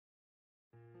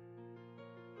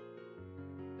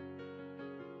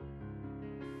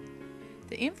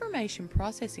The information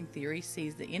processing theory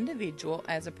sees the individual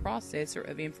as a processor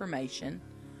of information,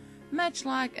 much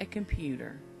like a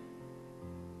computer.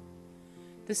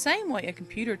 The same way a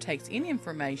computer takes in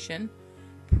information,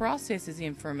 processes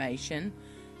information,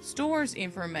 stores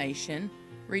information,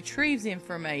 retrieves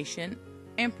information,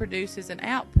 and produces an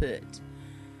output,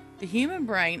 the human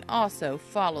brain also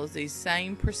follows these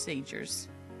same procedures.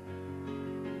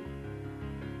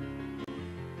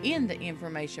 In the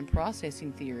information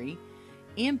processing theory,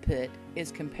 input is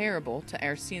comparable to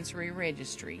our sensory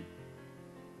registry.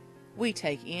 We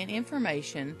take in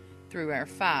information through our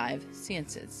 5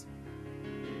 senses.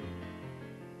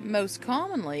 Most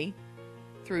commonly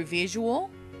through visual,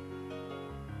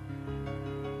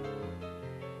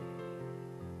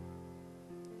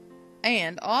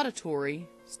 and auditory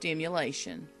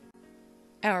stimulation.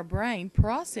 Our brain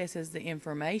processes the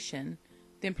information,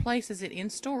 then places it in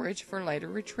storage for later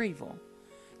retrieval.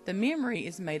 The memory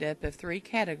is made up of 3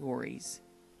 categories: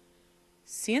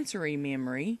 sensory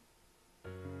memory,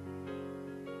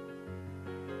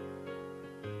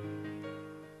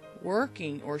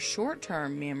 working or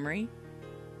short-term memory,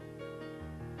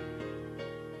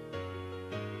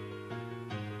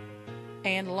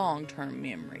 and long-term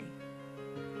memory.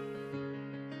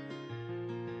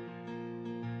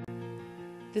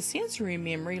 The sensory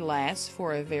memory lasts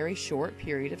for a very short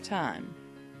period of time,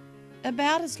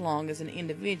 about as long as an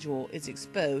individual is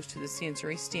exposed to the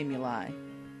sensory stimuli.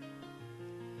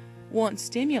 Once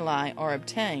stimuli are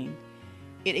obtained,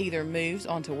 it either moves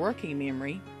on to working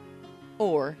memory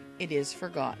or it is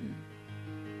forgotten.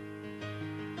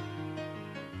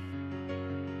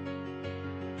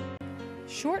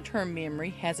 Short-term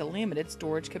memory has a limited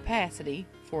storage capacity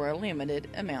for a limited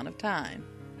amount of time.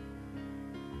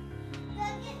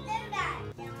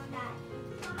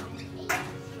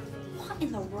 What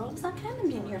in the world was I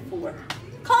coming in here for?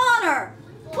 Connor!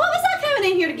 What was I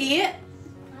coming in here to get?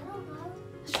 I don't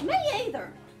know. Me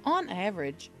either. On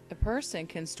average, a person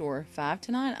can store 5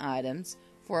 to 9 items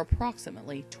for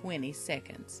approximately 20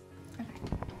 seconds. Okay.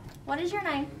 What is your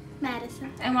name?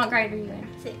 Madison. And what grade are you in?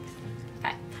 6.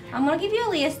 Okay. I'm going to give you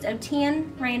a list of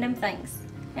 10 random things.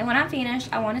 And when I finish,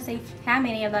 I want to see how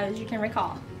many of those you can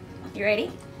recall. You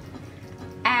ready?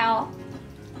 Owl,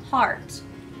 heart,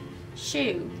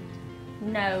 shoe,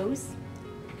 nose,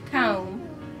 comb,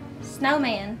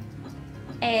 snowman,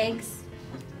 eggs,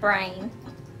 brain,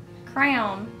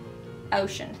 crown,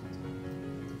 ocean.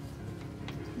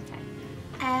 Okay.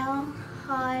 Owl,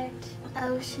 heart,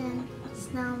 ocean,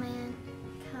 snowman,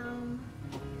 comb.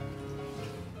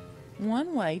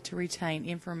 One way to retain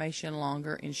information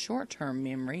longer in short-term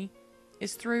memory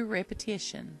is through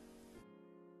repetition.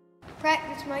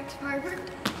 Practice makes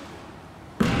perfect.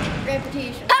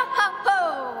 Repetition. Ho, ho,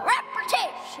 ho!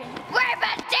 Repetition!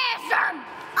 Repetition!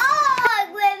 Oh,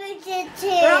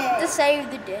 repetition! Rock to save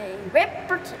the day.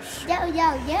 Repetition. Yo,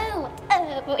 yo, yo.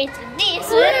 Oh, it's this.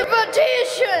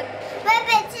 Repetition!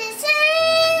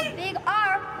 Repetition! Big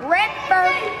R.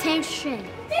 Repetition.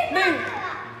 Boom.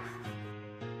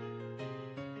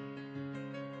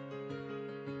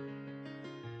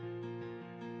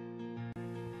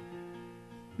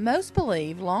 Most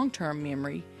believe long-term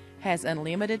memory has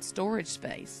unlimited storage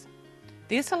space.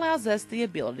 This allows us the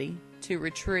ability to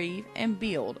retrieve and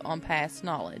build on past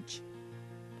knowledge.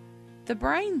 The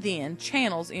brain then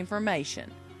channels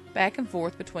information back and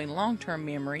forth between long-term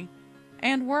memory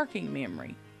and working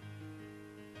memory.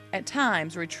 At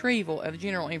times, retrieval of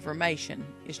general information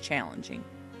is challenging.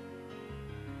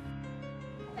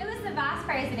 Who is the Vice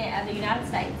President of the United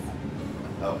States?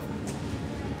 Oh.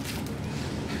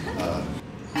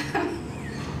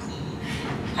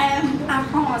 I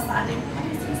promise I didn't.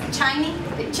 Is this Chinese?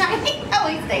 Chinese? Oh,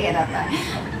 he's dead, I think.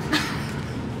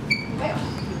 Well,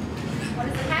 what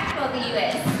is the capital of the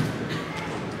U.S.?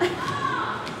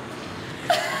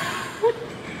 What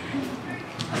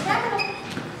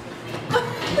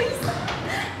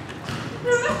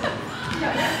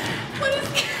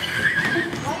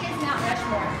is Mount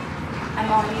Rushmore? A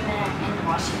monument in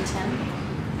Washington.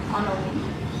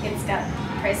 It's got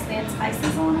presidents'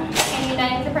 faces on it. Can you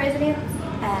name the presidents?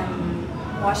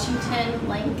 Washington,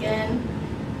 Lincoln,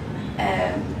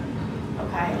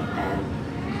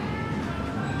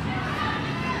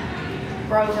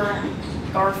 Grover,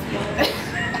 Garfield.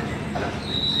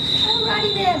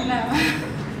 Alrighty then.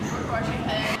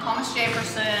 Washington, Thomas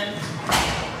Jefferson,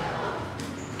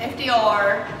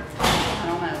 FDR. I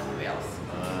don't know who else.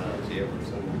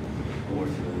 Jefferson,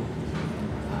 Washington.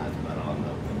 That's about all I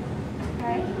know.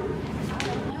 Okay.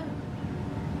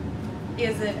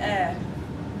 Is it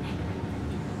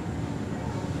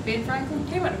Ben Franklin?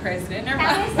 He wasn't president. Never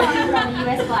How many mind. stars are on the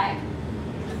U.S. flag?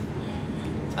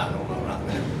 I don't know right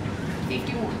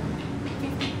 51.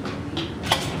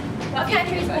 What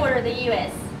countries border the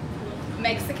U.S.?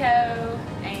 Mexico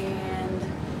and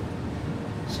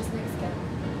it's just Mexico.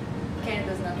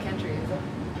 Canada's not a country, is it?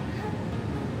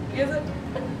 Is it?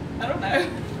 I don't know.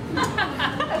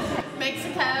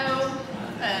 Mexico.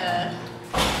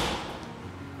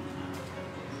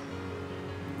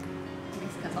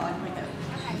 Mexico's all I can think of.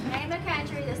 Okay, name a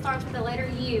country that starts with the letter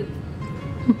U.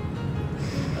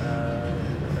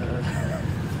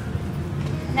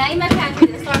 Name a country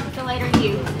that starts with the letter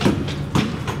U.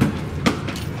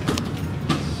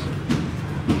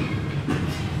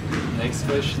 Next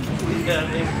question.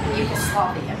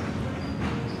 Yugoslavia.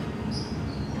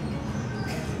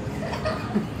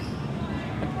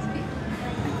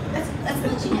 That's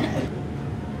legit.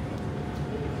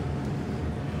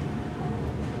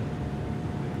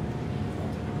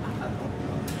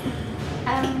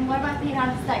 What about the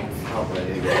United States? Oh, man.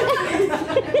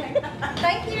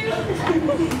 Thank you.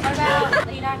 What about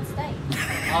the United States?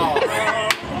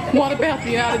 What about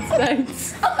the United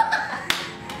States?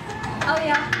 Oh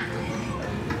yeah.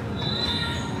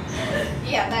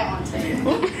 Yeah, that one too.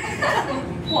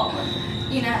 What?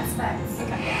 United States.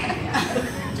 Okay.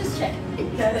 Yeah. Just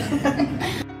checking.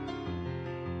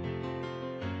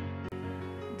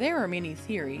 There are many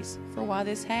theories for why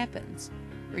this happens.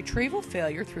 Retrieval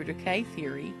failure through decay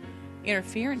theory,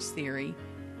 interference theory,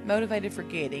 motivated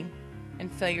forgetting,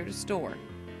 and failure to store.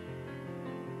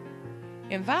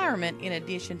 Environment, in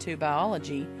addition to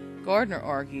biology, Gardner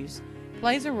argues,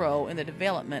 plays a role in the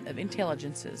development of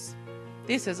intelligences.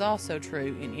 This is also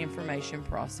true in information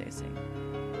processing.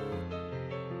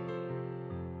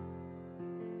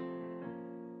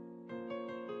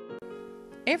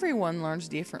 Everyone learns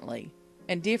differently,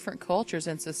 and different cultures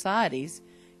and societies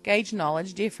gauge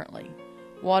knowledge differently.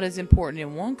 What is important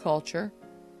in one culture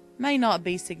may not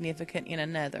be significant in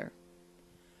another.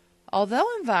 Although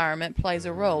environment plays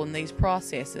a role in these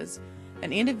processes,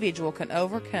 an individual can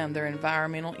overcome their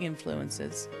environmental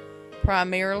influences.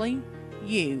 Primarily,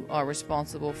 you are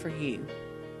responsible for you.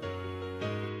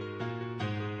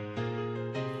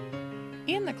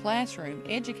 In the classroom,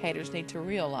 educators need to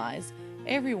realize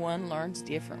everyone learns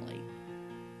differently.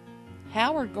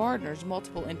 Howard Gardner's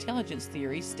multiple intelligence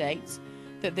theory states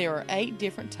that there are 8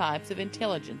 different types of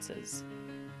intelligences.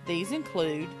 These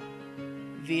include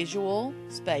visual,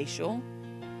 spatial,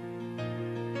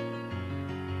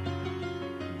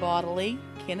 bodily,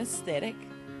 kinesthetic,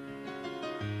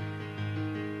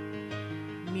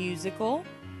 musical,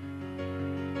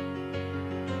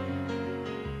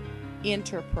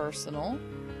 interpersonal,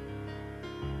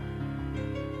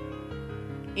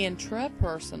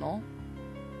 intrapersonal,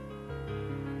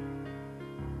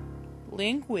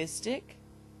 linguistic,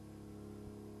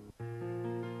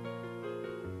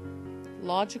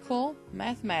 logical,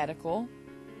 mathematical,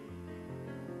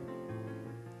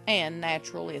 and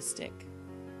naturalistic.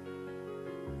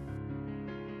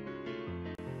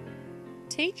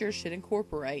 Teachers should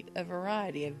incorporate a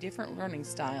variety of different learning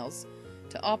styles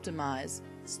to optimize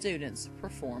students'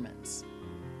 performance.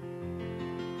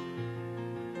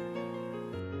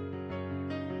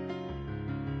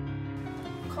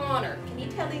 Connor, can you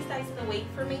tell these days of the week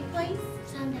for me, please?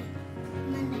 Sunday,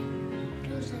 Monday,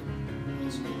 Tuesday,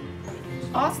 Wednesday.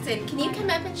 Austin, can you come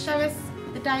up and show us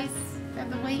the days of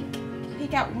the week? Can you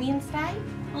pick out Wednesday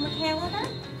on the calendar?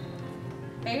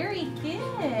 Very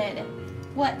good.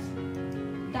 What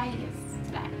day is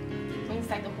today?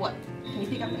 Wednesday the what? Can you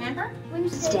pick up the number?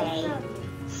 Wednesday,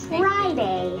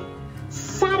 Friday,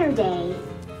 Saturday.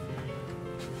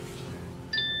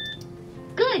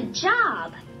 Good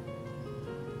job.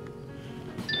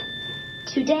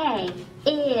 Today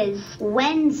is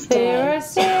Wednesday. There are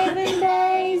 7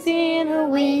 days in a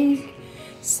week.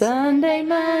 Sunday,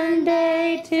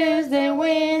 Monday, Tuesday,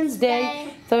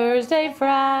 Wednesday, Thursday,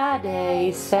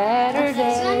 Friday,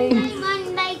 Saturday. Sunday,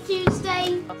 Monday,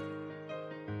 Tuesday.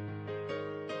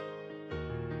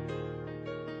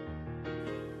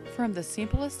 From the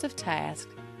simplest of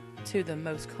tasks to the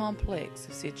most complex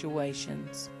of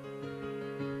situations,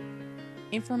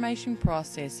 information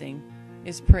processing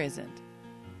is present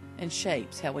and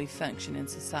shapes how we function in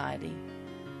society.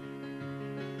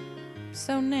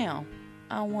 So now,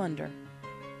 I wonder,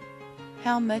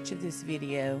 how much of this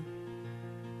video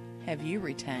have you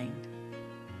retained?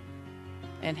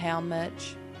 And how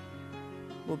much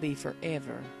will be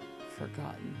forever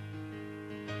forgotten?